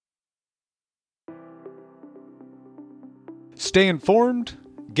Stay informed,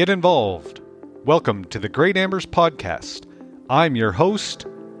 get involved. Welcome to the Great Amherst Podcast. I'm your host,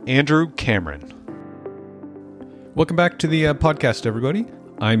 Andrew Cameron. Welcome back to the podcast, everybody.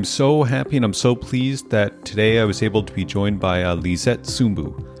 I'm so happy and I'm so pleased that today I was able to be joined by Lisette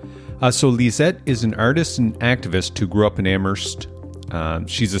Sumbu. So Lisette is an artist and activist who grew up in Amherst.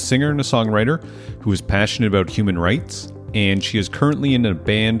 She's a singer and a songwriter who is passionate about human rights, and she is currently in a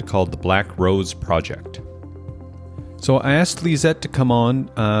band called the Black Rose Project. So I asked Lisette to come on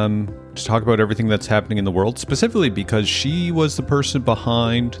to talk about everything that's happening in the world, specifically because she was the person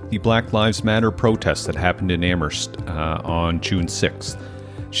behind the Black Lives Matter protest that happened in Amherst on June 6th.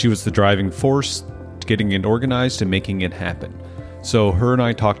 She was the driving force to getting it organized and making it happen. So her and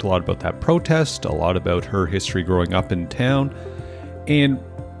I talked a lot about that protest, a lot about her history growing up in town, and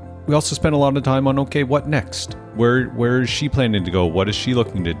we also spent a lot of time on, okay, what next? Where is she planning to go? What is she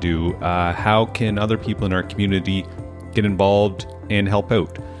looking to do? How can other people in our community get involved and help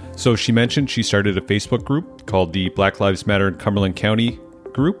out? So she mentioned she started a Facebook group called the Black Lives Matter in Cumberland County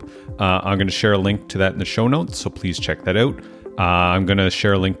group. I'm going to share a link to that in the show notes, so please check that out. I'm going to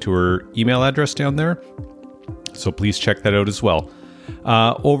share a link to her email address down there, so please check that out as well.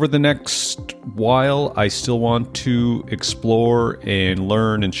 Over the next while, I still want to explore and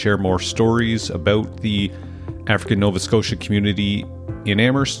learn and share more stories about the African Nova Scotia community in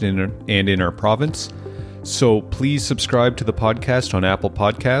Amherst and in our province. So please subscribe to the podcast on Apple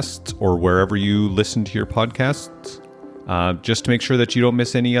Podcasts or wherever you listen to your podcasts, just to make sure that you don't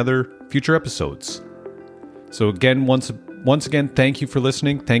miss any other future episodes. So again, once again, thank you for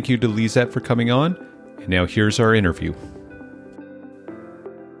listening. Thank you to Lisette for coming on. And now here's our interview.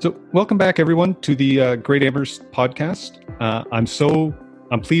 So welcome back, everyone, to the Great Amherst Podcast.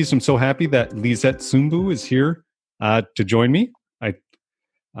 I'm pleased. I'm so happy that Lisette Sumbu is here to join me.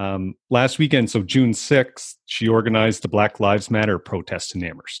 Last weekend, so June 6th, she organized the Black Lives Matter protest in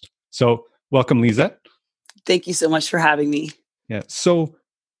Amherst. So welcome, Lisette. Thank you so much for having me. Yeah. So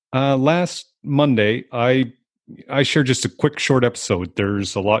last Monday, I shared just a quick short episode.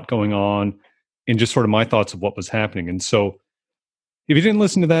 There's a lot going on and just sort of my thoughts of what was happening. And so if you didn't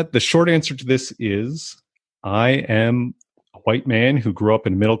listen to that, the short answer to this is I am a white man who grew up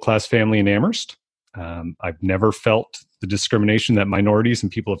in a middle-class family in Amherst. I've never felt the discrimination that minorities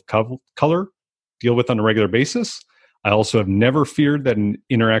and people of color deal with on a regular basis. I also have never feared that an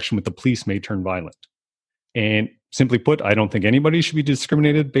interaction with the police may turn violent. And simply put, I don't think anybody should be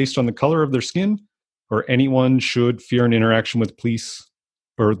discriminated based on the color of their skin, or anyone should fear an interaction with police,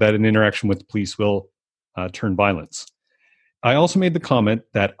 or that an interaction with the police will turn violence. I also made the comment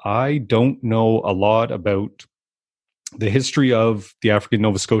that I don't know a lot about the history of the African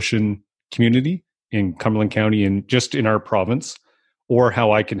Nova Scotian community in Cumberland County and just in our province, or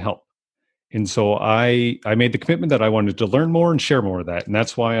how I can help. And so I made the commitment that I wanted to learn more and share more of that. And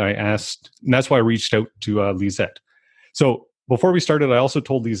that's why I reached out to Lisette. So before we started, I also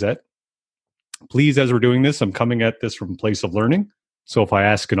told Lisette, please, as we're doing this, I'm coming at this from a place of learning. So if I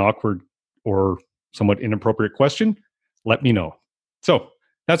ask an awkward or somewhat inappropriate question, let me know. So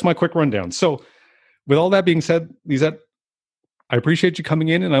that's my quick rundown. So with all that being said, Lisette, I appreciate you coming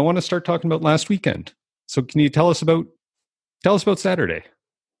in, and I want to start talking about last weekend. So can you tell us about Saturday?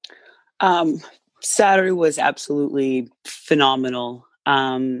 Saturday was absolutely phenomenal.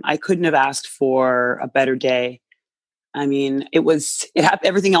 I couldn't have asked for a better day. I mean,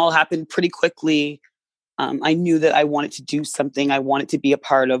 everything all happened pretty quickly. I knew that I wanted to do something. I wanted to be a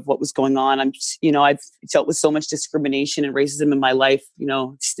part of what was going on. I've dealt with so much discrimination and racism in my life,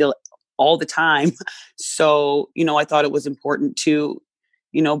 still all the time. So, I thought it was important to,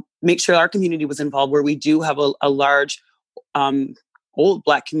 make sure our community was involved, where we do have a large, old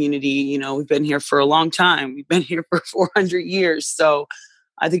Black community. We've been here for a long time. We've been here for 400 years. So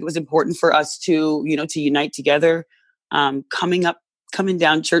I think it was important for us to unite together. Coming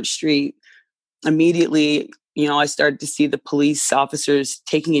down Church Street, immediately, I started to see the police officers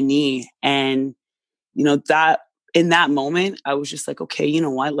taking a knee. And, that in that moment, I was just like, okay, you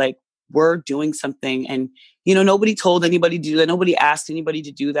know what? Like, we're doing something. And, nobody told anybody to do that. Nobody asked anybody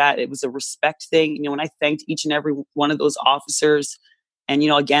to do that. It was a respect thing. And I thanked each and every one of those officers. And,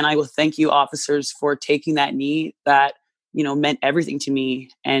 again, I will thank you, officers, for taking that knee. That, meant everything to me.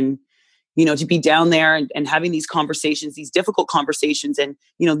 And, to be down there and having these conversations, these difficult conversations, and,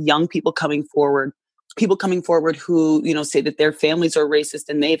 young people coming forward who, say that their families are racist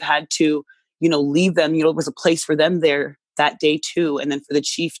and they've had to, leave them. There was a place for them there that day too. And then for the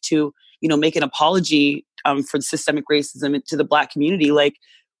chief to, make an apology for the systemic racism to the Black community. Like,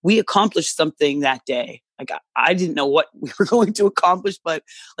 we accomplished something that day. like I didn't know what we were going to accomplish, but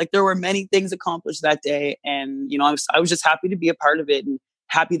like there were many things accomplished that day. And, I was just happy to be a part of it and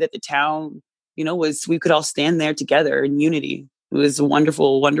happy that the town, we could all stand there together in unity. It was a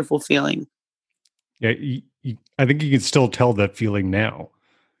wonderful, wonderful feeling. Yeah. I think you can still tell that feeling now.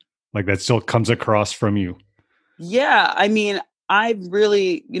 Like that still comes across from you. Yeah. I mean, I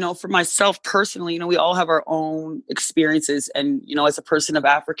really, for myself personally, we all have our own experiences. And, as a person of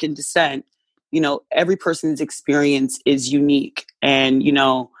African descent, every person's experience is unique. And,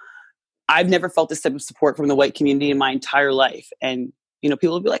 I've never felt this type of support from the white community in my entire life. And,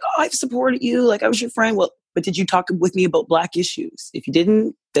 people will be like, oh, I've supported you. Like I was your friend. Well, but did you talk with me about Black issues? If you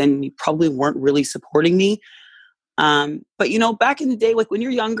didn't, then you probably weren't really supporting me. But, back in the day, like when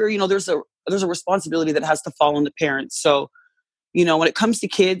you're younger, there's a responsibility that has to fall on the parents. So, when it comes to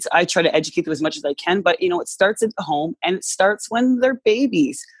kids, I try to educate them as much as I can. But, it starts at the home and it starts when they're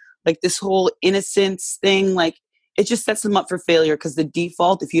babies. Like this whole innocence thing, like it just sets them up for failure because the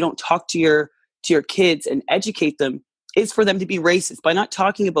default, if you don't talk to your kids and educate them, is for them to be racist. By not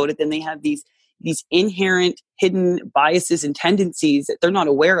talking about it, then they have these inherent hidden biases and tendencies that they're not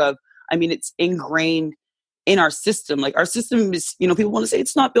aware of. I mean, it's ingrained in our system. Like our system is, people want to say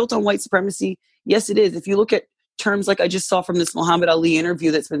it's not built on white supremacy. Yes, it is. If you look at terms like I just saw from this Muhammad Ali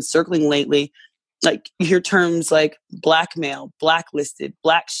interview that's been circling lately, like you hear terms like blackmail, blacklisted,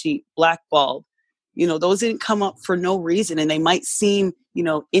 black sheep, blackballed. Those didn't come up for no reason. And they might seem,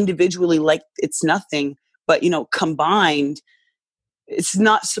 individually like it's nothing, but, combined, it's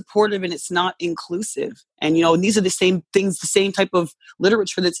not supportive and it's not inclusive. And, these are the same things, the same type of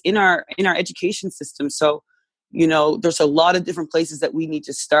literature that's in our education system. So, there's a lot of different places that we need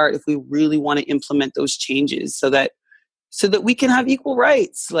to start if we really want to implement those changes so that we can have equal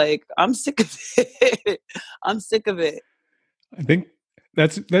rights. Like I'm sick of it. I'm sick of it. I think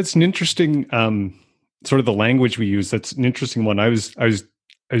that's an interesting, sort of the language we use. That's an interesting one. I was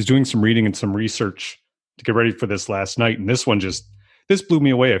doing some reading and some research to get ready for this last night. And this blew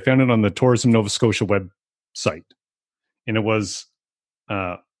me away. I found it on the Tourism Nova Scotia website. And it was,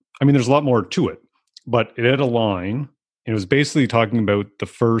 there's a lot more to it, but it had a line. And it was basically talking about the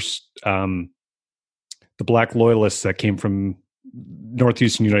first, the Black loyalists that came from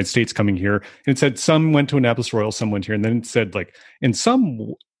northeastern United States coming here. And it said some went to Annapolis Royal, some went here. And then it said and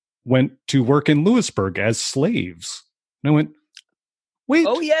some went to work in Lewisburg as slaves. And I went, wait,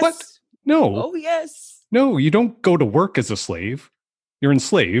 oh, yes. What? No. Oh, yes. No, you don't go to work as a slave. You're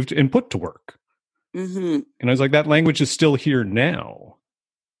enslaved and put to work. Mm-hmm. And I was like, that language is still here now.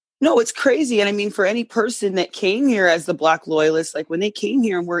 No, it's crazy. And I mean, for any person that came here as the Black loyalists, like when they came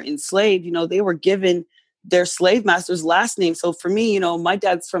here and were enslaved, they were given their slave master's last name. So for me, my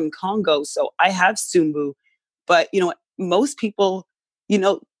dad's from Congo, so I have Sumbu. But, most people,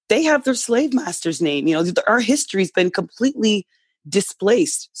 they have their slave master's name. Our history's been completely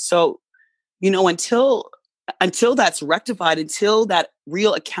displaced. So, until that's rectified, until that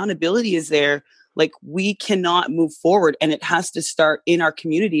real accountability is there, like we cannot move forward. And it has to start in our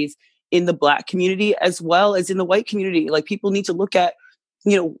communities, in the Black community, as well as in the white community. Like people need to look at,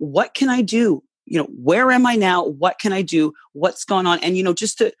 what can I do? Where am I now? What can I do? What's going on? And,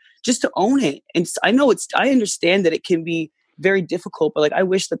 just to own it. And I understand that it can be very difficult, but like, I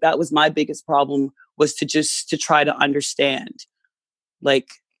wish that was my biggest problem, was to try to understand.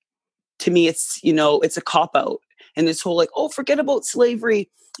 Like, to me, it's a cop out. And this whole oh, forget about slavery.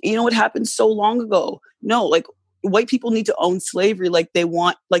 It happened so long ago. No, like white people need to own slavery like they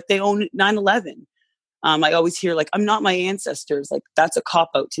own 9/11. I always hear I'm not my ancestors. Like that's a cop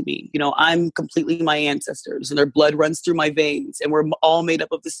out to me. I'm completely my ancestors and their blood runs through my veins and we're all made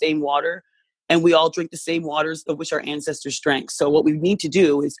up of the same water and we all drink the same waters of which our ancestors drank. So what we need to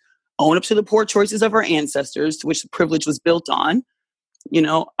do is own up to the poor choices of our ancestors, to which the privilege was built on.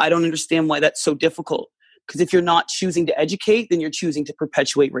 I don't understand why that's so difficult. Because if you're not choosing to educate, then you're choosing to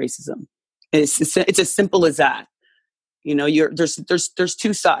perpetuate racism. It's as simple as that. There's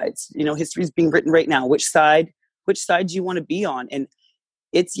two sides. History is being written right now. Which side do you want to be on? And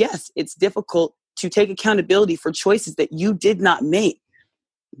it's difficult to take accountability for choices that you did not make.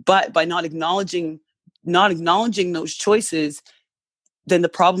 But by not acknowledging those choices, then the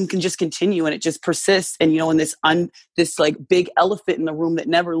problem can just continue and it just persists. And, in this big elephant in the room that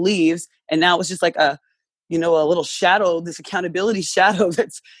never leaves. And now it's just like a little shadow, this accountability shadow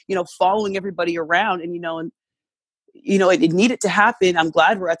that's, following everybody around. And, it needed to happen. I'm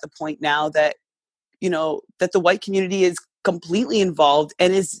glad we're at the point now that, that the white community is completely involved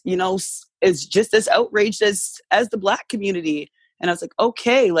and is just as outraged as the Black community. And I was like,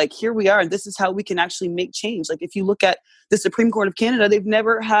 okay, here we are. And this is how we can actually make change. If you look at the Supreme Court of Canada, they've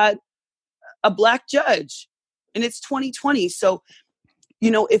never had a Black judge, and it's 2020. So,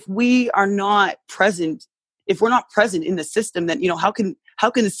 if we are not present, if we're not present in the system, then, how can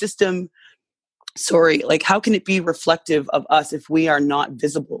the system, how can it be reflective of us if we are not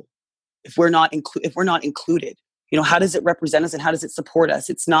visible, if we're not included? How does it represent us and how does it support us?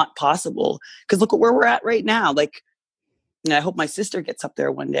 It's not possible, because look at where we're at right now. I hope my sister gets up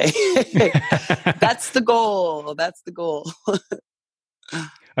there one day. That's the goal.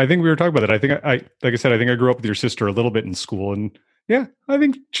 I think we were talking about that. I think like I said, I think I grew up with your sister a little bit in school, and yeah, I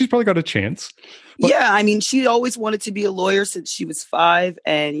think she's probably got a chance. But, yeah, she always wanted to be a lawyer since she was 5,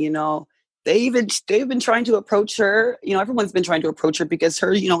 and they've been trying to approach her. Everyone's been trying to approach her because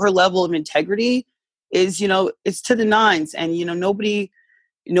her her level of integrity is it's to the nines, and nobody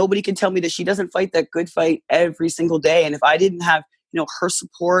can tell me that she doesn't fight that good fight every single day. And if I didn't have her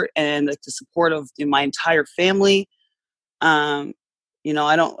support and the support of my entire family, I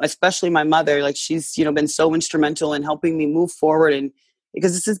don't, especially my mother, she's, been so instrumental in helping me move forward. And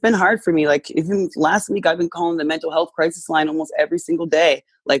because this has been hard for me, even last week, I've been calling the mental health crisis line almost every single day,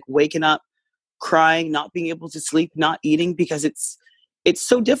 waking up, crying, not being able to sleep, not eating, because it's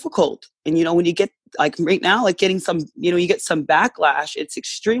so difficult. And, when you get right now, getting some, you get some backlash, it's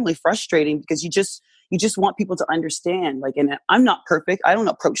extremely frustrating because you just want people to understand, and I'm not perfect. I don't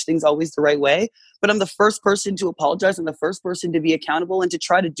approach things always the right way, but I'm the first person to apologize. I'm the first person to be accountable and to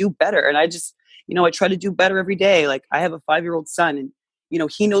try to do better. And I just, I try to do better every day. I have a 5-year-old son, and,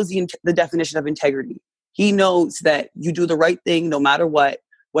 he knows the definition of integrity. He knows that you do the right thing no matter what,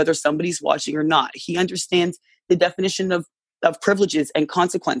 whether somebody's watching or not. He understands the definition of privileges and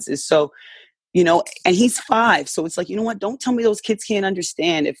consequences. So, and he's 5. So it's what? Don't tell me those kids can't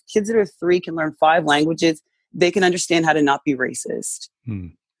understand. If kids that are 3 can learn 5 languages, they can understand how to not be racist.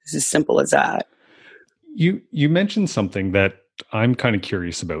 It's as simple as that. You mentioned something that I'm kind of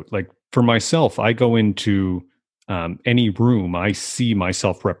curious about. For myself, I go into any room, I see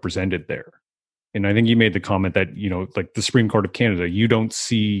myself represented there. And I think you made the comment that, the Supreme Court of Canada, you don't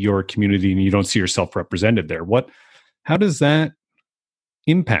see your community and you don't see yourself represented there. How does that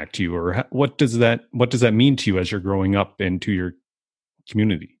impact you, or what does that mean to you as you're growing up into your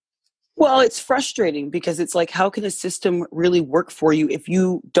community? Well, it's frustrating because it's how can a system really work for you if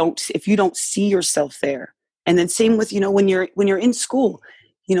you don't see yourself there? And then same with, when you're in school,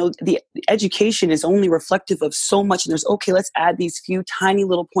 the education is only reflective of so much. And let's add these few tiny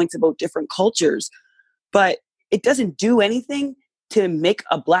little points about different cultures, but it doesn't do anything to make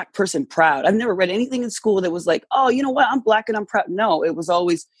a Black person proud. I've never read anything in school that was oh, you know what, I'm Black and I'm proud. No, it was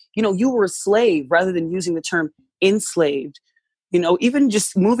always, you were a slave, rather than using the term enslaved. Even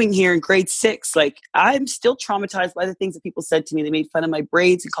just moving here in grade 6, I'm still traumatized by the things that people said to me. They made fun of my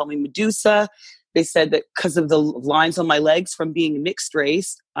braids and called me Medusa. They said that because of the lines on my legs from being mixed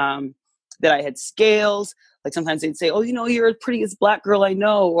race, that I had scales. Sometimes they'd say, oh, you're the prettiest Black girl I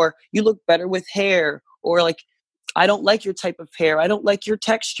know, or you look better with hair, or I don't like your type of hair. I don't like your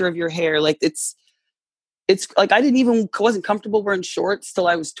texture of your hair. It's I wasn't comfortable wearing shorts till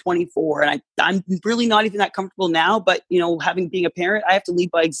I was 24. And I'm really not even that comfortable now, but being a parent, I have to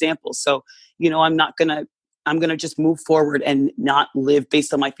lead by example. So, I'm going to just move forward and not live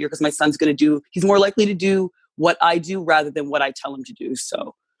based on my fear, because my son's he's more likely to do what I do rather than what I tell him to do.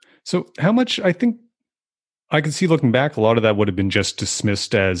 So how much, I think I can see looking back, a lot of that would have been just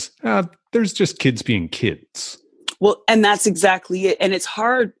dismissed as, there's just kids being kids. Well, and that's exactly it. And it's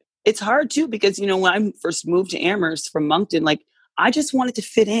hard too, because, when I first moved to Amherst from Moncton, I just wanted to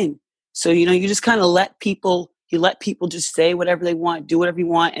fit in. So, you just kind of let people just say whatever they want, do whatever you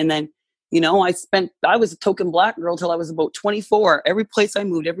want. And then, I was a token Black girl till I was about 24. Every place I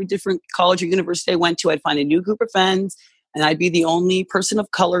moved, every different college or university I went to, I'd find a new group of friends, and I'd be the only person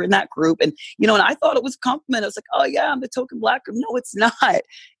of color in that group. And, and I thought it was a compliment. I was oh yeah, I'm the token Black girl. No, it's not.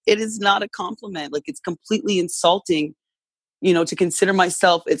 It is not a compliment. It's completely insulting, to consider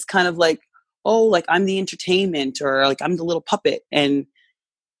myself. It's kind of I'm the entertainment, or I'm the little puppet. And,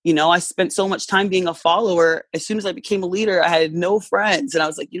 I spent so much time being a follower. As soon as I became a leader, I had no friends. And I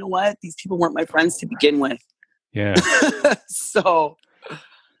was you know what? These people weren't my friends to begin with. Yeah. So.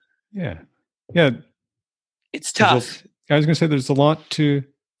 Yeah. Yeah. It's tough. I was going to say there's a lot to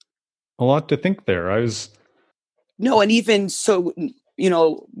think there. No, and even so,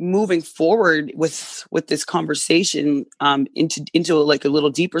 moving forward with this conversation into a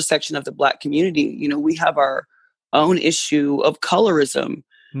little deeper section of the Black community, we have our own issue of colorism,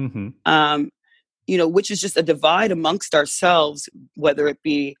 which is just a divide amongst ourselves, whether it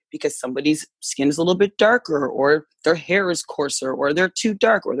be because somebody's skin is a little bit darker, or their hair is coarser, or they're too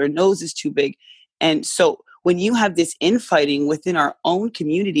dark, or their nose is too big. And so when you have this infighting within our own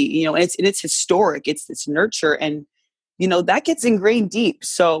community, you know, and it's historic, it's this nurture, and, you know, that gets ingrained deep.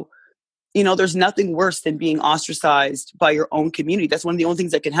 So, you know, there's nothing worse than being ostracized by your own community. That's one of the only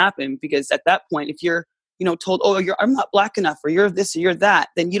things that can happen, because at that point, if you're, you know, told, oh, I'm not Black enough, or you're this or you're that,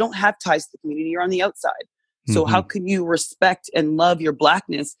 then you don't have ties to the community. You're on the outside. So how can you respect and love your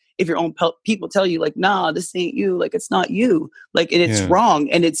Blackness if your own people tell you, like, nah, this ain't you, like, it's not you, like, and it's wrong,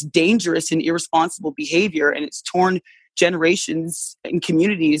 and it's dangerous and irresponsible behavior, and it's torn generations and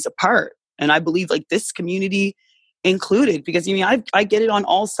communities apart. And I believe, like, this community included, because I mean, I get it on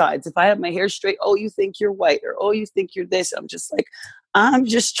all sides. If I have my hair straight, oh, you think you're white, or oh, you think you're this. I'm just like, I'm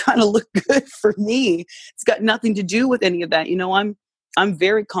just trying to look good for me. It's got nothing to do with any of that. You know, I'm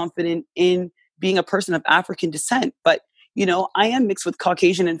very confident in being a person of African descent, but, you know, I am mixed with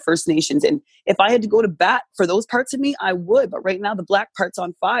Caucasian and First Nations. And if I had to go to bat for those parts of me, I would. But right now, the Black part's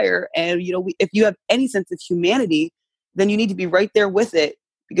on fire. And, you know, if you have any sense of humanity, then you need to be right there with it.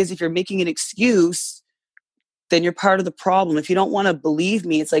 Because if you're making an excuse, then you're part of the problem. If you don't want to believe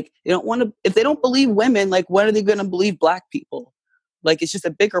me, it's like, if they don't believe women, like, when are they going to believe Black people? Like, it's just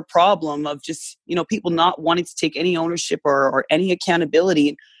a bigger problem of just, you know, people not wanting to take any ownership or any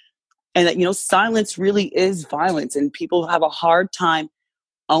accountability. And that, you know, silence really is violence, and people have a hard time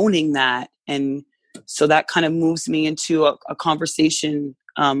owning that. And so that kind of moves me into a conversation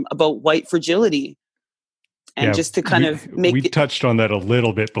about white fragility. And just to kind of make we touched on that a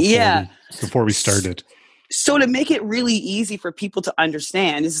little bit before we started. So to make it really easy for people to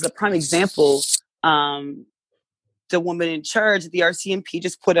understand, this is a prime example. The woman in charge at the RCMP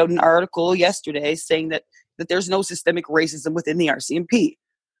just put out an article yesterday saying that there's no systemic racism within the RCMP.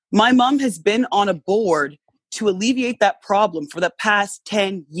 My mom has been on a board to alleviate that problem for the past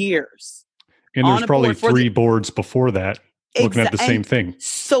 10 years. And there's probably 3 boards before that looking at the same thing.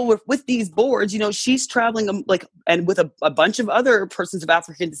 So with these boards, you know, she's traveling and with a bunch of other persons of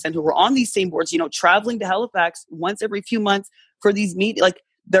African descent who were on these same boards, you know, traveling to Halifax once every few months for these meetings, like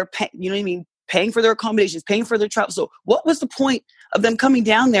they're you know what I mean? Paying for their accommodations, paying for their travel. So what was the point of them coming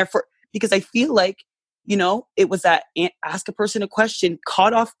down there for? Because I feel like, you know, it was that ask a person a question,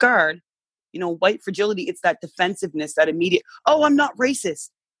 caught off guard, you know, white fragility. It's that defensiveness, that immediate, oh, I'm not racist.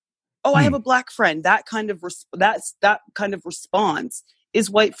 Oh, I have a Black friend. That kind of response is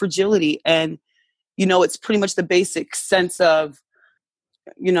white fragility. And, you know, it's pretty much the basic sense of,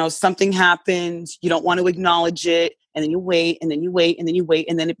 you know, something happened, you don't want to acknowledge it, and then you wait, and then you wait, and then you wait,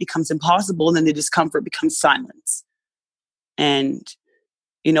 and then it becomes impossible, and then the discomfort becomes silence. And,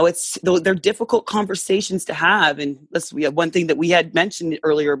 you know, they're difficult conversations to have. And we have one thing that we had mentioned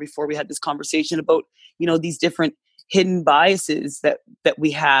earlier before we had this conversation about, you know, these different hidden biases that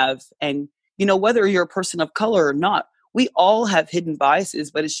we have. And, you know, whether you're a person of color or not, we all have hidden biases,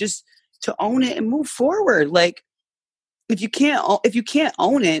 but it's just to own it and move forward. Like, if you can't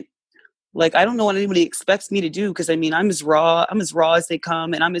own it, like, I don't know what anybody expects me to do. Cause I mean, I'm as raw as they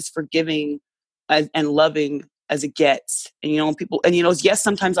come, and I'm as forgiving and loving as it gets. And, you know, yes,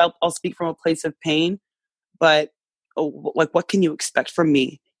 sometimes I'll speak from a place of pain, but like, what can you expect from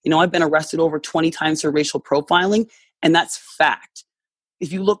me? You know, I've been arrested over 20 times for racial profiling, and that's fact.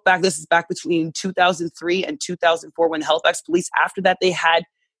 If you look back, this is back between 2003 and 2004 when Halifax police, after that, they had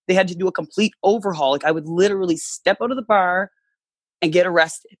to do a complete overhaul. Like, I would literally step out of the bar and get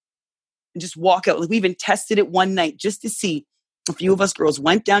arrested and just walk out. Like, we even tested it one night just to see. A few of us girls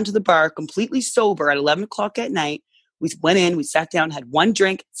went down to the bar completely sober at 11 o'clock at night. We went in, we sat down, had one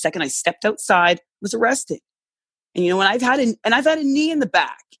drink. Second I stepped outside, was arrested. And, you know, I've had a knee in the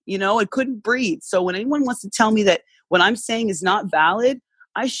back, you know, I couldn't breathe. So when anyone wants to tell me that what I'm saying is not valid,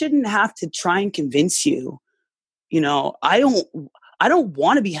 I shouldn't have to try and convince you. You know, I don't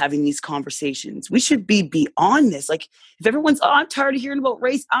want to be having these conversations. We should be beyond this. Like, if everyone's, oh, I'm tired of hearing about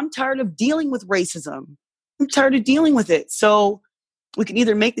race, I'm tired of dealing with racism. I'm tired of dealing with it. So we can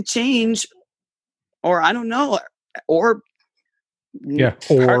either make the change, or I don't know, or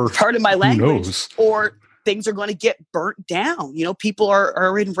pardon my language, or things are going to get burnt down. You know, people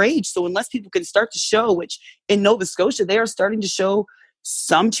are enraged. So unless people can start to show, which in Nova Scotia, they are starting to show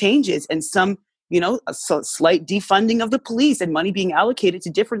some changes and some, you know, a slight defunding of the police and money being allocated to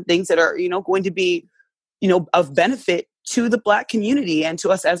different things that are, you know, going to be, you know, of benefit to the Black community and to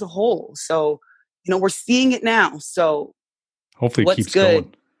us as a whole. So, you know, we're seeing it now. So hopefully it keeps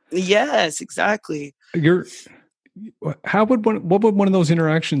going. Yes, exactly. What would one of those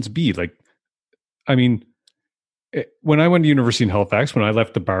interactions be? Like, I mean, when I went to university in Halifax, when I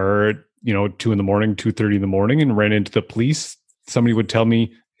left the bar at, you know, 2:30 in the morning and ran into the police, somebody would tell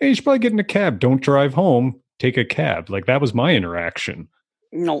me, hey, you should probably get in a cab. Don't drive home. Take a cab. Like, that was my interaction.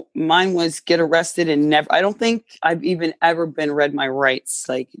 mine was get arrested and never, I don't think I've even ever been read my rights.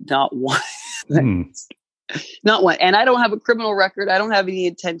 Like not one, not one. And I don't have a criminal record. I don't have any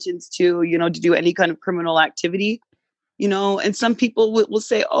intentions to do any kind of criminal activity, and some people will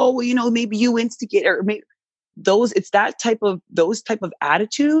say, oh, well, maybe you instigate, or maybe those type of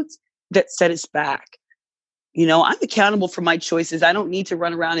attitudes that set us back. I'm accountable for my choices. I don't need to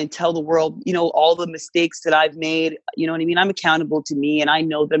run around and tell the world, all the mistakes that I've made. You know what I mean? I'm accountable to me, and I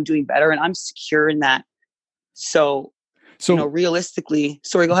know that I'm doing better, and I'm secure in that. So realistically,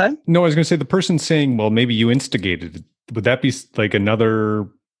 sorry, go ahead. No, I was going to say the person saying, well, maybe you instigated it. Would that be like another,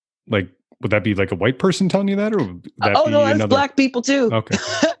 would that be like a white person telling you that? Or would that be no, that's another... Black people too. Okay.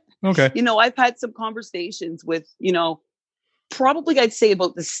 Okay. I've had some conversations with, probably I'd say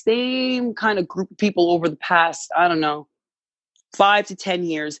about the same kind of group of people over the past, I don't know, 5 to 10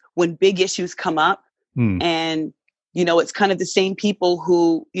 years when big issues come up. And, it's kind of the same people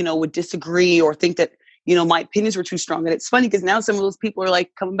who, would disagree or think that, my opinions were too strong. And it's funny because now some of those people are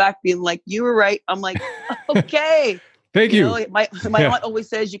like coming back being like, you were right. I'm like, okay. Thank you. My aunt always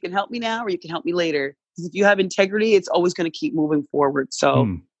says you can help me now or you can help me later. Because if you have integrity, it's always going to keep moving forward.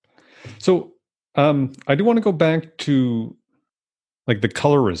 So, I do want to go back to like the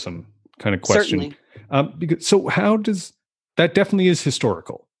colorism kind of question. Certainly. How does that definitely is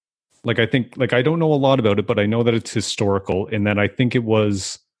historical? Like, I think, I don't know a lot about it, but I know that it's historical and that I think it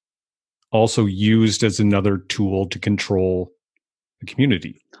was also used as another tool to control the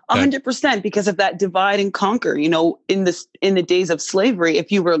community. 100%, because of that divide and conquer. In the days of slavery, if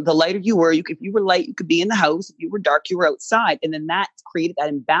you were the lighter you were, if you were light, you could be in the house. If you were dark, you were outside. And then that created that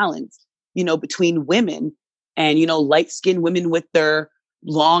imbalance, between women and, light-skinned women with their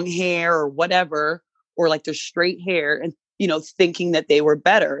long hair or whatever, or like their straight hair and, thinking that they were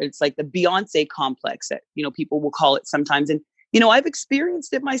better. It's like the Beyonce complex that, people will call it sometimes. And, I've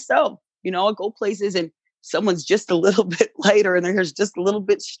experienced it myself. I'll go places and someone's just a little bit lighter and their hair's just a little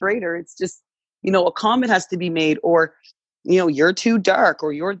bit straighter. It's just, a comment has to be made, or, you're too dark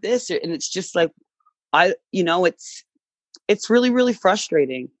or you're this. And it's just like, it's really, really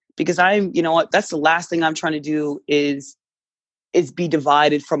frustrating because that's the last thing I'm trying to do is be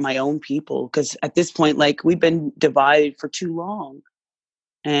divided from my own people. Cause at this point, like we've been divided for too long.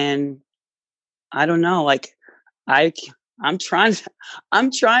 And I don't know, like I'm trying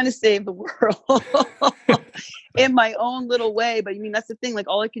to save the world in my own little way. But that's the thing. Like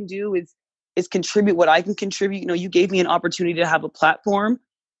all I can do is contribute what I can contribute. You gave me an opportunity to have a platform,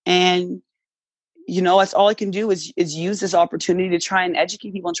 and that's all I can do is use this opportunity to try and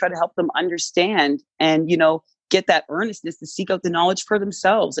educate people and try to help them understand and get that earnestness to seek out the knowledge for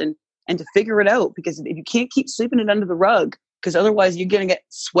themselves and to figure it out. Because if you can't keep sweeping it under the rug, because otherwise you're going to get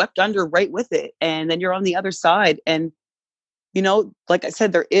swept under right with it, and then you're on the other side. And like I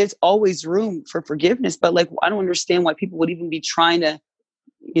said, there is always room for forgiveness, but like, I don't understand why people would even be trying to,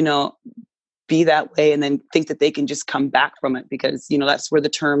 be that way and then think that they can just come back from it because, that's where the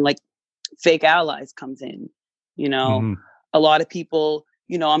term like fake allies comes in, A lot of people,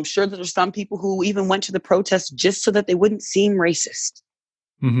 I'm sure that there's some people who even went to the protest just so that they wouldn't seem racist,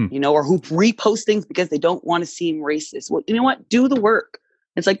 or who repost things because they don't want to seem racist. Well, you know what? Do the work.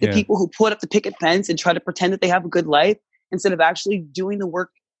 It's like the people who put up the picket fence and try to pretend that they have a good life, instead of actually doing the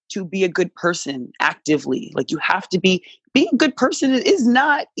work to be a good person actively. Like you have to being a good person is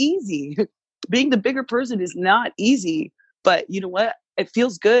not easy. Being the bigger person is not easy, but you know what? It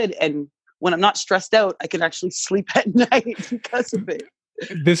feels good. And when I'm not stressed out, I can actually sleep at night because of it.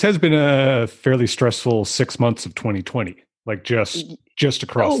 This has been a fairly stressful 6 months of 2020, like just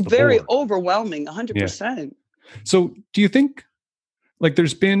across the board. Very overwhelming, 100%. Yeah. So do you think, like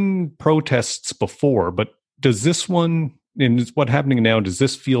there's been protests before, but does this one, and what's happening now, does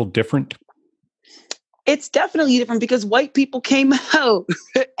this feel different? It's definitely different because white people came out.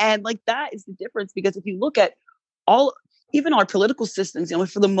 And like that is the difference. Because if you look at even our political systems,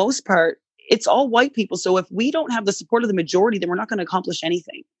 for the most part, it's all white people. So if we don't have the support of the majority, then we're not going to accomplish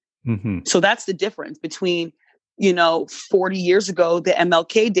anything. Mm-hmm. So that's the difference between, 40 years ago, the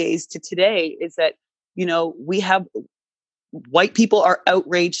MLK days to today is that, we have white people are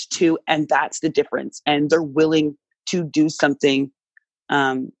outraged too. And that's the difference. And they're willing to do something.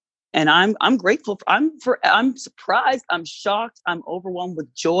 And I'm grateful. I'm surprised. I'm shocked. I'm overwhelmed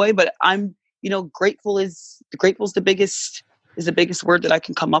with joy, but I'm, grateful is the biggest word that I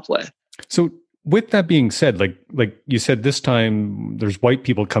can come up with. So with that being said, like you said, this time there's white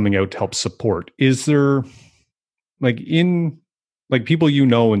people coming out to help support. Is there people,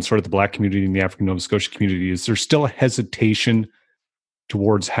 in sort of the Black community and the African Nova Scotia community, is there still a hesitation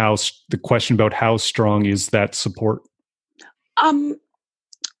towards the question about how strong is that support?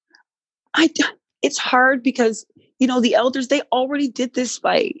 It's hard because, the elders, they already did this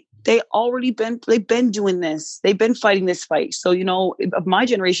fight. They've been doing this. They've been fighting this fight. So, of my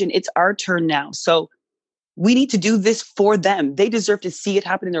generation, it's our turn now. So we need to do this for them. They deserve to see it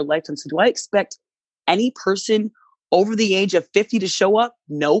happen in their lifetime. So do I expect any person over the age of 50 to show up?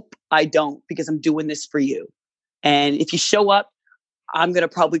 Nope, I don't, because I'm doing this for you. And if you show up, I'm going to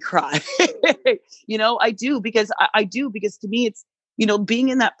probably cry. I do because to me, it's, being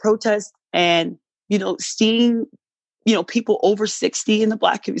in that protest and, seeing, people over 60 in the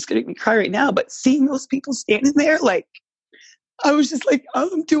Black community, it's going to make me cry right now, but seeing those people standing there, like, I was just like, oh,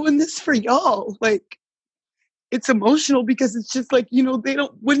 I'm doing this for y'all. Like, it's emotional because it's just like,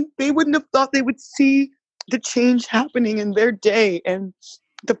 they wouldn't have thought they would see the change happening in their day. And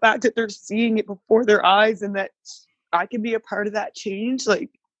the fact that they're seeing it before their eyes and that I can be a part of that change, like,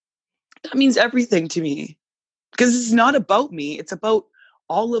 that means everything to me. Because it's not about me. It's about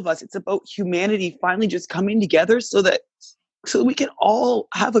all of us. It's about humanity finally just coming together so that we can all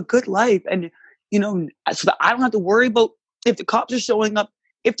have a good life. And, so that I don't have to worry about if the cops are showing up,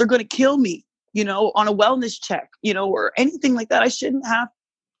 if they're going to kill me, on a wellness check, or anything like that. I shouldn't have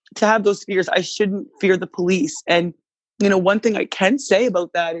to have those fears. I shouldn't fear the police. And, one thing I can say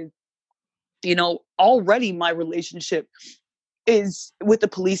about that is, already my relationship is with the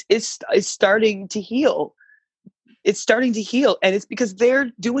police is starting to heal. It's starting to heal, and it's because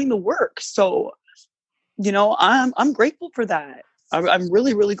they're doing the work. So, I'm grateful for that. I'm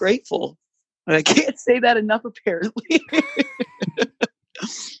really, really grateful. And I can't say that enough, apparently.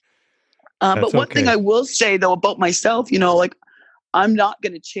 But one thing I will say, though, about myself, like, I'm not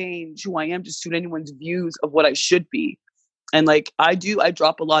going to change who I am to suit anyone's views of what I should be. And like I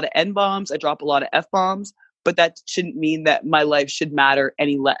drop a lot of N-bombs, I drop a lot of F-bombs, but that shouldn't mean that my life should matter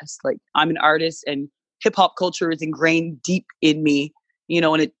any less. Like, I'm an artist and hip hop culture is ingrained deep in me,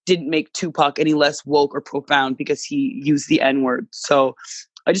 and it didn't make Tupac any less woke or profound because he used the N-word. So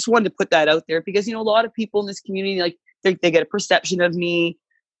I just wanted to put that out there because, a lot of people in this community, like they get a perception of me,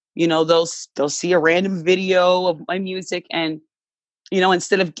 they'll see a random video of my music and,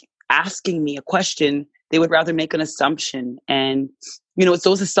 instead of asking me a question, they would rather make an assumption. And, it's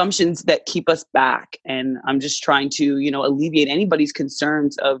those assumptions that keep us back. And I'm just trying to, alleviate anybody's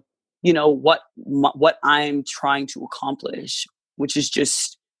concerns of, what I'm trying to accomplish, which is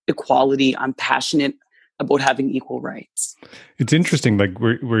just equality. I'm passionate about having equal rights. It's interesting, like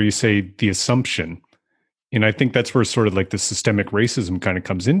where you say the assumption, and I think that's where sort of like the systemic racism kind of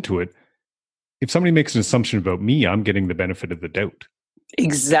comes into it. If somebody makes an assumption about me, I'm getting the benefit of the doubt.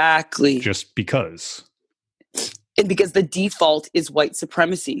 Exactly. Just because. And because the default is white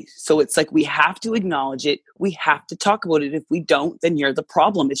supremacy. So it's like, we have to acknowledge it. We have to talk about it. If we don't, then you're the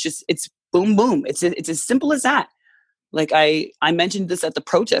problem. It's boom, boom. It's as simple as that. Like I mentioned this at the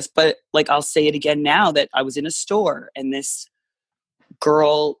protest, but like, I'll say it again now that I was in a store and this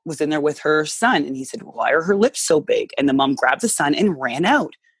girl was in there with her son. And he said, why are her lips so big? And the mom grabbed the son and ran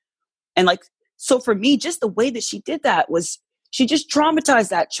out. And like, so for me, just the way that she did that was, she just traumatized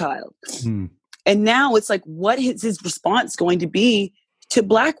that child. And now it's like, what is his response going to be to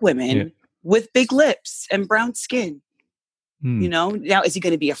Black women with big lips and brown skin? Now is he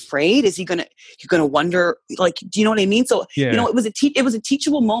going to be afraid? You're going to wonder, like, do you know what I mean? So, it was a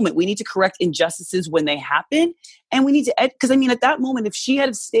teachable moment. We need to correct injustices when they happen. And we need to, because at that moment, if she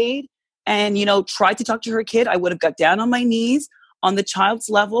had stayed and, tried to talk to her kid, I would have got down on my knees on the child's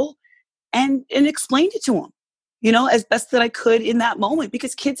level and explained it to him, as best that I could in that moment,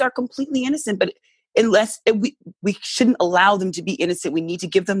 because kids are completely innocent. But we shouldn't allow them to be innocent. We need to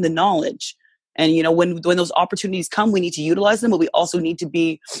give them the knowledge. And, when those opportunities come, we need to utilize them, but we also need to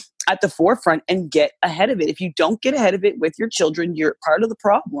be at the forefront and get ahead of it. If you don't get ahead of it with your children, you're part of the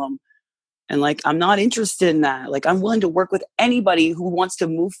problem. And like, I'm not interested in that. Like, I'm willing to work with anybody who wants to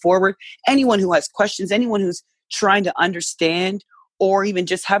move forward, anyone who has questions, anyone who's trying to understand or even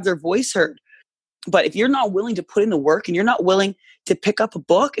just have their voice heard. But if you're not willing to put in the work and you're not willing to pick up a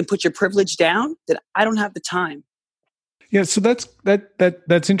book and put your privilege down, then I don't have the time. Yeah, so that's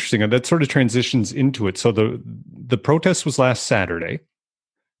interesting, and that sort of transitions into it. So the protest was last Saturday,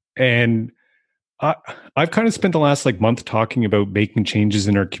 and I've kind of spent the last month talking about making changes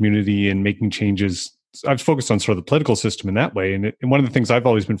in our community and making changes. I've focused on sort of the political system in that way, and one of the things I've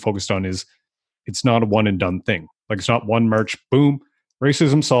always been focused on is it's not a one and done thing. Like, it's not one march, boom,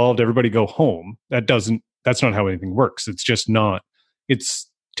 racism solved, everybody go home. That's not how anything works. It's just not. It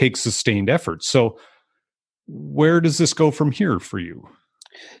takes sustained effort. So where does this go from here for you?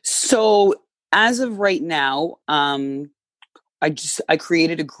 So as of right now, I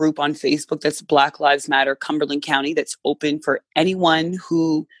created a group on Facebook that's Black Lives Matter Cumberland County, that's open for anyone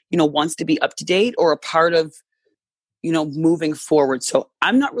who, wants to be up to date or a part of, moving forward. So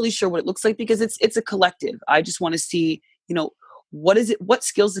I'm not really sure what it looks like, because it's a collective. I just want to see, what is it, what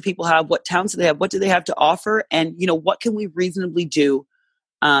skills do people have, what talents do they have, what do they have to offer, and what can we reasonably do.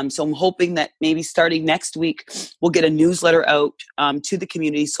 So I'm hoping that maybe starting next week, we'll get a newsletter out to the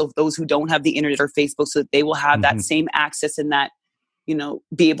community. So those who don't have the internet or Facebook, so that they will have that same access, and that,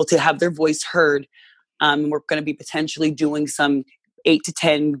 be able to have their voice heard. We're going to be potentially doing some 8 to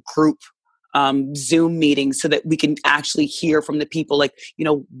 10 group Zoom meetings, so that we can actually hear from the people, like,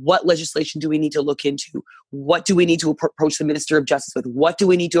 what legislation do we need to look into? What do we need to approach the Minister of Justice with? What do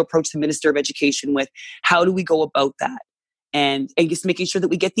we need to approach the Minister of Education with? How do we go about that? And just making sure that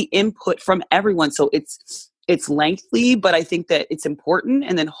we get the input from everyone. So it's lengthy, but I think that it's important.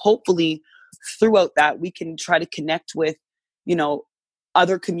 And then hopefully throughout that, we can try to connect with,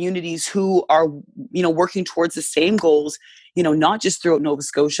 other communities who are, working towards the same goals, not just throughout Nova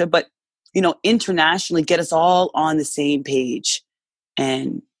Scotia, but, internationally, get us all on the same page,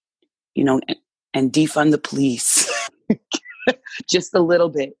 and, and defund the police just a little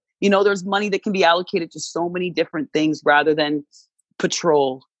bit. There's money that can be allocated to so many different things rather than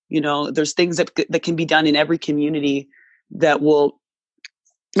patrol. There's things that can be done in every community that will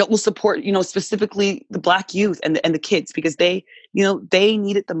support, specifically the Black youth and the kids, because they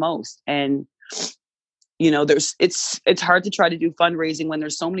need it the most. And, it's hard to try to do fundraising when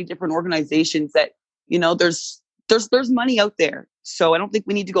there's so many different organizations that, there's money out there. So I don't think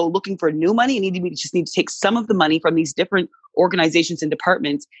we need to go looking for new money. We just need to take some of the money from these different organizations and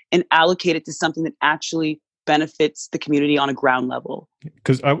departments and allocate it to something that actually benefits the community on a ground level.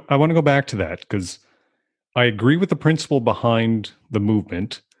 Because I want to go back to that, because I agree with the principle behind the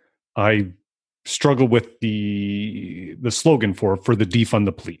movement. I struggle with the slogan for the defund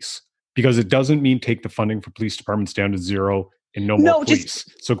the police, because it doesn't mean take the funding for police departments down to zero and no more police.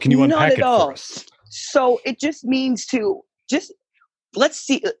 So can you unpack it for us? So it just means let's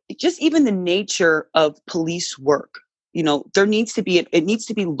see, just even the nature of police work, it needs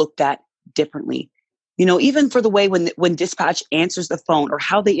to be looked at differently. Even for the way when dispatch answers the phone, or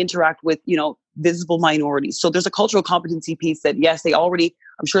how they interact with, visible minorities. So there's a cultural competency piece that, yes,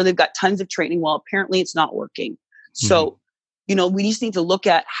 I'm sure they've got tons of training. Well, apparently it's not working. So, we just need to look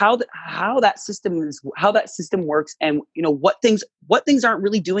at how that system works, and, what things aren't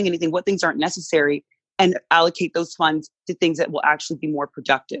really doing anything, what things aren't necessary, and allocate those funds to things that will actually be more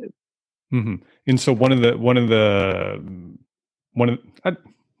productive. Mm-hmm. And so one of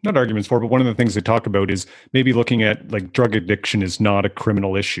not arguments for, but one of the things they talk about is maybe looking at, like, drug addiction is not a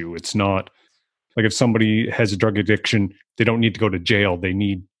criminal issue. It's not like, if somebody has a drug addiction, they don't need to go to jail. They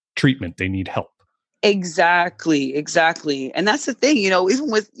need treatment. They need help. Exactly. And that's the thing,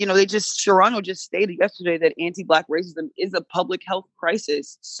 even with, Toronto just stated yesterday that anti-Black racism is a public health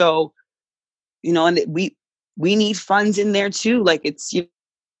crisis. So, and we need funds in there too. Like, it's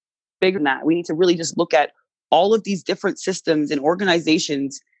bigger than that. We need to really just look at all of these different systems and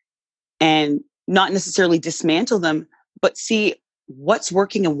organizations, and not necessarily dismantle them, but see what's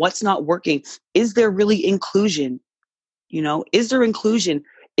working and what's not working. Is there really inclusion? Is there inclusion?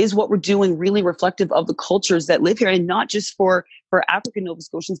 Is what we're doing really reflective of the cultures that live here, and not just for African Nova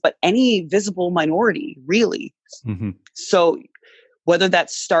Scotians, but any visible minority, really? Mm-hmm. So whether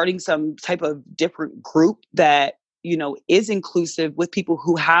that's starting some type of different group that, is inclusive with people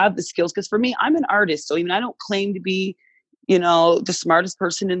who have the skills. Because for me, I'm an artist. So even I don't claim to be, the smartest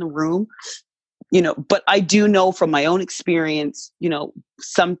person in the room, but I do know from my own experience,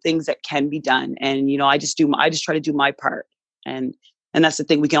 some things that can be done. And, I just try to do my part. And that's the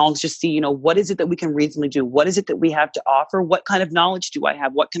thing. We can all just see, what is it that we can reasonably do? What is it that we have to offer? What kind of knowledge do I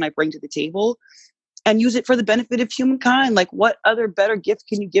have? What can I bring to the table? And use it for the benefit of humankind. Like, what other better gift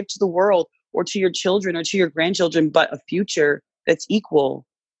can you give to the world, or to your children, or to your grandchildren, but a future that's equal?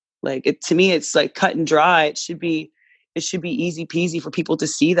 Like, to me, it's like cut and dry. It should be easy peasy for people to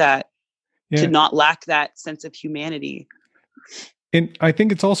see that, to not lack that sense of humanity. And I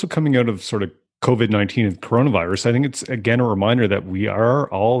think it's also coming out of sort of COVID-19 and coronavirus. I think it's, again, a reminder that we are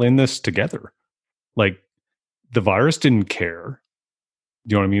all in this together. Like, the virus didn't care.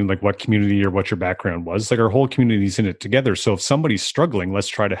 You know what I mean? Like, what community or what your background was. Like, our whole community's in it together. So if somebody's struggling, let's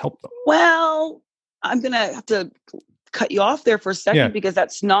try to help them. Well, I'm going to have to cut you off there for a second, because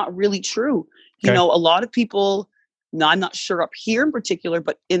that's not really true. Okay. A lot of people, I'm not sure up here in particular,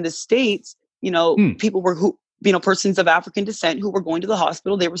 but in the States, people persons of African descent who were going to the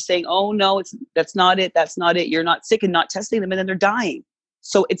hospital, they were saying, oh no, that's not it. You're not sick, and not testing them. And then they're dying.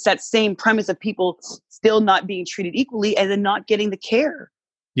 So it's that same premise of people still not being treated equally and then not getting the care.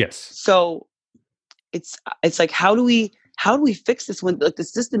 Yes. So it's like, how do we fix this when like the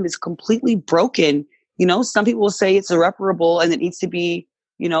system is completely broken? Some people will say it's irreparable and it needs to be,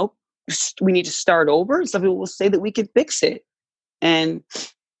 we need to start over. Some people will say that we can fix it. And,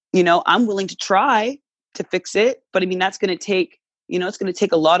 I'm willing to try to fix it. But I mean, that's going to take, it's going to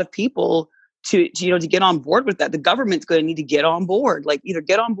take a lot of people to get on board with that. The government's going to need to get on board, like either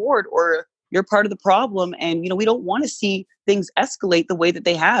get on board or you're part of the problem. And, we don't want to see things escalate the way that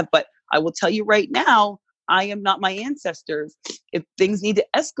they have. But I will tell you right now, I am not my ancestors. If things need to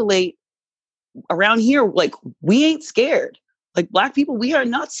escalate around here, like we ain't scared. Like Black people, we are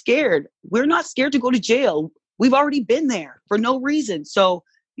not scared. We're not scared to go to jail. We've already been there for no reason. So,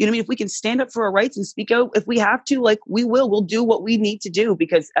 if we can stand up for our rights and speak out, if we have to, like we'll do what we need to do,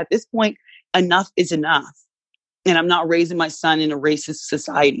 because at this point, enough is enough. And I'm not raising my son in a racist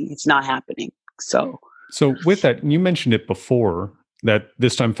society. It's not happening. So with that, you mentioned it before that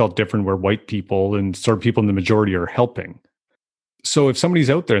this time felt different where white people and sort of people in the majority are helping. So if somebody's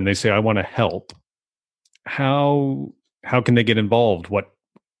out there and they say, I want to help, how can they get involved?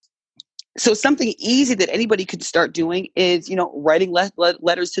 So something easy that anybody could start doing is, writing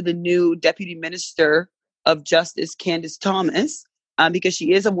letters to the new Deputy Minister of Justice, Candace Thomas, because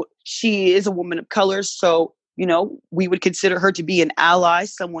she is a woman of color. So, we would consider her to be an ally,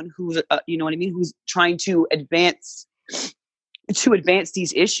 someone who's, who's trying to advance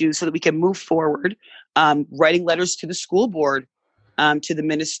these issues so that we can move forward. Writing letters to the school board, to the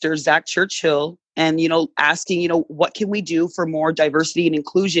minister, Zach Churchill, and, asking, what can we do for more diversity and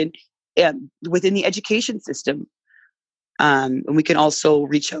inclusion within the education system. And we can also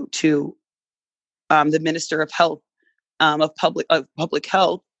reach out to the Minister of Health, of Public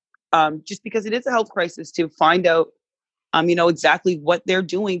Health, just because it is a health crisis, to find out, exactly what they're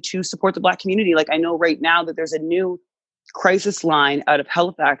doing to support the Black community. Like I know right now that there's a new crisis line out of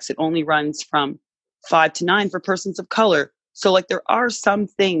Halifax. It only runs from 5 to 9 for persons of color. So like there are some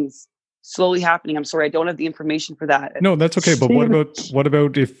things slowly happening. I'm sorry, I don't have the information for that. No, that's okay. But what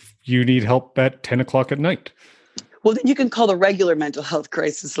about if you need help at 10 o'clock at night? Well, then you can call the regular mental health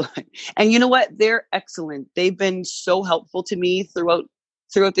crisis line. And you know what? They're excellent. They've been so helpful to me throughout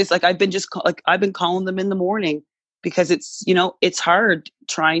this. Like I've been calling them in the morning, because it's, it's hard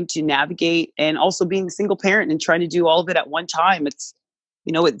trying to navigate, and also being a single parent and trying to do all of it at one time. It's,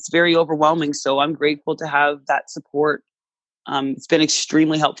 it's very overwhelming. So I'm grateful to have that support. It's been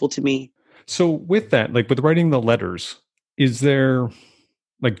extremely helpful to me. So with that, like with writing the letters, is there,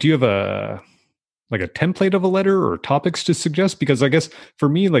 like, do you have a template of a letter or topics to suggest? Because I guess for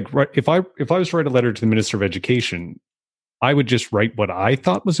me, like, if I was to write a letter to the Minister of Education, I would just write what I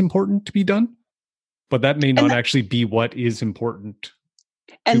thought was important to be done, but that may not actually be what is important.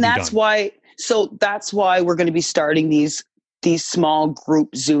 And that's why we're going to be starting these small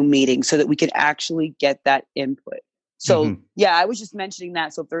group Zoom meetings, so that we can actually get that input. So yeah, I was just mentioning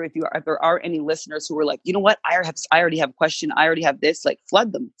that. So if there are any listeners who are like, you know what, I already have a question, I already have this, like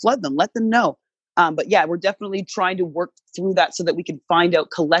flood them, let them know. But yeah, we're definitely trying to work through that so that we can find out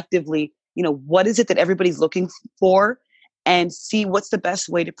collectively, what is it that everybody's looking for, and see what's the best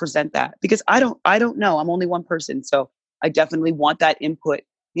way to present that. Because I don't know. I'm only one person. So I definitely want that input,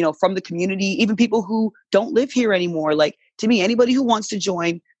 from the community, even people who don't live here anymore. Like, to me, anybody who wants to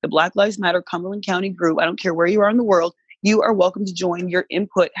join the Black Lives Matter Cumberland County group, I don't care where you are in the world, you are welcome to join. Your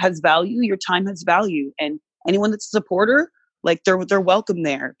input has value. Your time has value. And anyone that's a supporter, like they're welcome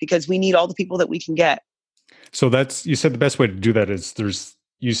there, because we need all the people that we can get. So you said the best way to do that is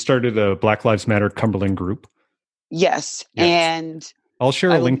you started a Black Lives Matter Cumberland group. Yes. And I'll share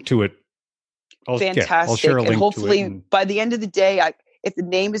a link to it. Fantastic. I'll share a link and hopefully to it by the end of the day, if the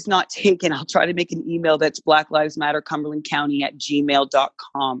name is not taken, I'll try to make an email that's Black Lives Matter Cumberland County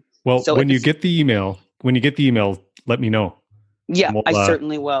 @gmail.com. Well, so when you get the email, let me know. Yeah, I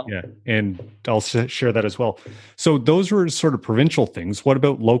certainly will. Yeah, and I'll share that as well. So those were sort of provincial things. What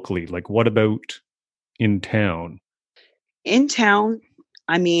about locally? Like, what about in town? In town,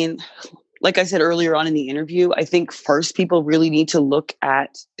 I mean, like I said earlier on in the interview, I think first people really need to look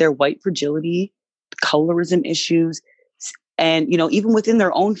at their white fragility, colorism issues, and, even within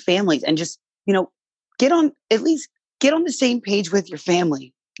their own families, and just, get on the same page with your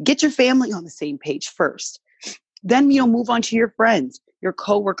family. Get your family on the same page first. Then, move on to your friends, your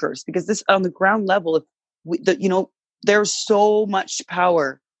coworkers, because this on the ground level, there's so much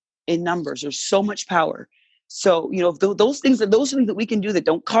power in numbers. There's so much power. So, those things that we can do that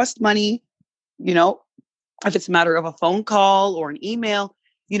don't cost money, if it's a matter of a phone call or an email,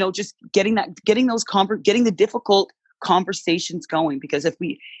 just getting the difficult conversations going, because if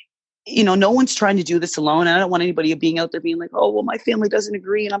we, no one's trying to do this alone. And I don't want anybody being out there being like, oh, well, my family doesn't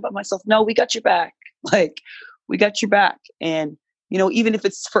agree and I'm by myself. No, we got your back. Like, we got your back. And, even if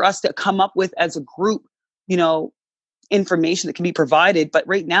it's for us to come up with as a group, information that can be provided. But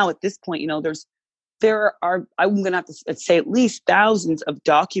right now at this point, there are, I'm going to have to say at least thousands of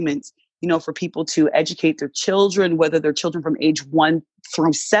documents, for people to educate their children, whether they're children from age 1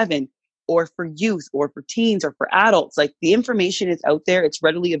 through 7, or for youth, or for teens, or for adults. Like, the information is out there. It's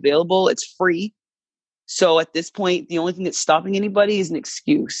readily available. It's free. So at this point, the only thing that's stopping anybody is an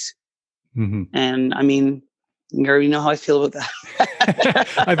excuse. Mm-hmm. And I mean, you already know how I feel about that.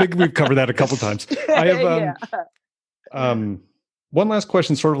 I think we've covered that a couple times. I have one last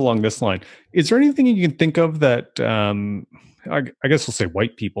question sort of along this line. Is there anything you can think of that, I guess we'll say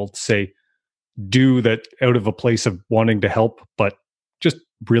white people do that out of a place of wanting to help, but just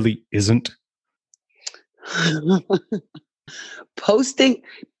really isn't?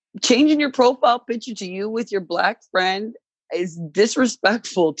 Changing your profile picture to you with your Black friend is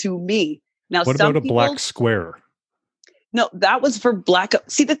disrespectful to me. Now, what about a Black square? No, that was for Black.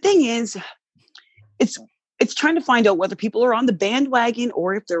 See, the thing is, it's trying to find out whether people are on the bandwagon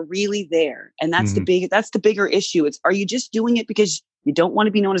or if they're really there. And that's that's the bigger issue. Are you just doing it because you don't want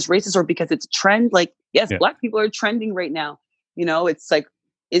to be known as racist, or because it's a trend? Like, yes, Black people are trending right now. It's like,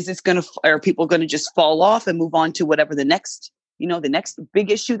 are people going to just fall off and move on to whatever the next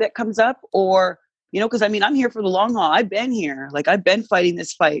big issue that comes up? Or, because I mean, I'm here for the long haul. I've been here. Like, I've been fighting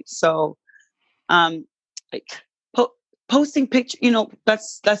this fight. So, posting picture,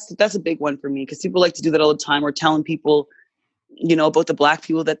 that's a big one for me, because people like to do that all the time, or telling people, about the Black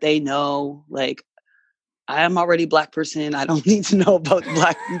people that they know. Like, I am already a Black person. I don't need to know about the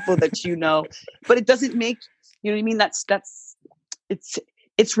Black people that you know. But it doesn't make, you know what I mean?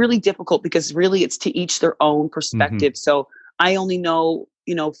 It's really difficult, because really it's to each their own perspective. So I only know,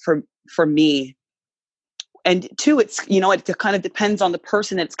 for me. And two, it's, it kind of depends on the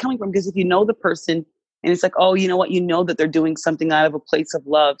person that it's coming from, because if you know the person and it's like, oh, you know what, that they're doing something out of a place of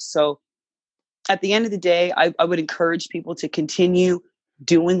love. So at the end of the day, I would encourage people to continue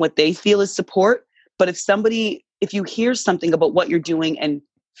doing what they feel is support. But if you hear something about what you're doing and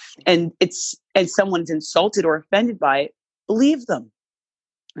someone's insulted or offended by it, believe them.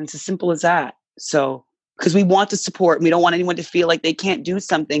 And it's as simple as that. So, because we want the support and we don't want anyone to feel like they can't do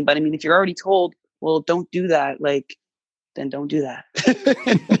something. But I mean, if you're already told, well, don't do that, then don't do that.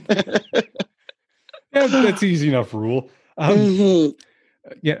 Yeah, that's easy enough rule.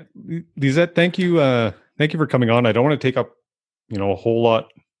 Yeah, Lisette, thank you for coming on. I don't want to take up, a whole lot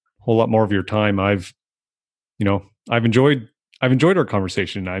more of your time. I've enjoyed our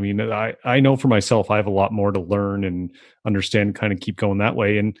conversation. I mean, I know for myself, I have a lot more to learn and understand, kind of keep going that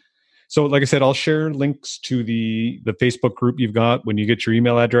way. And so, like I said, I'll share links to the Facebook group you've got. When you get your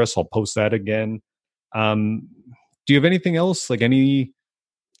email address, I'll post that again. Do you have anything else, like anything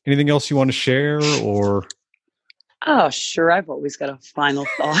else you want to share, or? Oh, sure. I've always got a final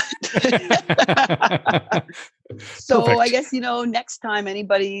thought. So perfect. I guess, next time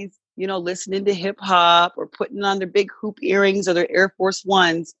anybody's, listening to hip hop or putting on their big hoop earrings or their Air Force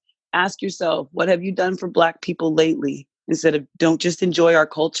Ones, ask yourself, what have you done for Black people lately? Instead of, don't just enjoy our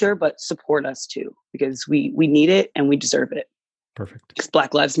culture, but support us too, because we need it and we deserve it. Perfect. Because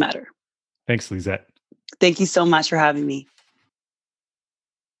Black Lives Matter. Thanks, Lisette. Thank you so much for having me.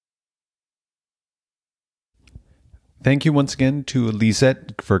 Thank you once again to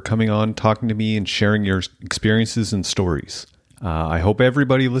Lisette for coming on, talking to me, and sharing your experiences and stories. I hope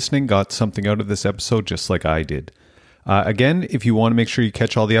everybody listening got something out of this episode just like I did. Again, if you want to make sure you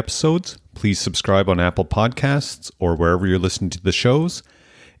catch all the episodes, please subscribe on Apple Podcasts or wherever you're listening to the shows.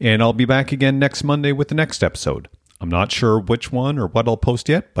 And I'll be back again next Monday with the next episode. I'm not sure which one or what I'll post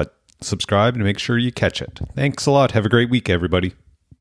yet, but subscribe and make sure you catch it. Thanks a lot. Have a great week, everybody.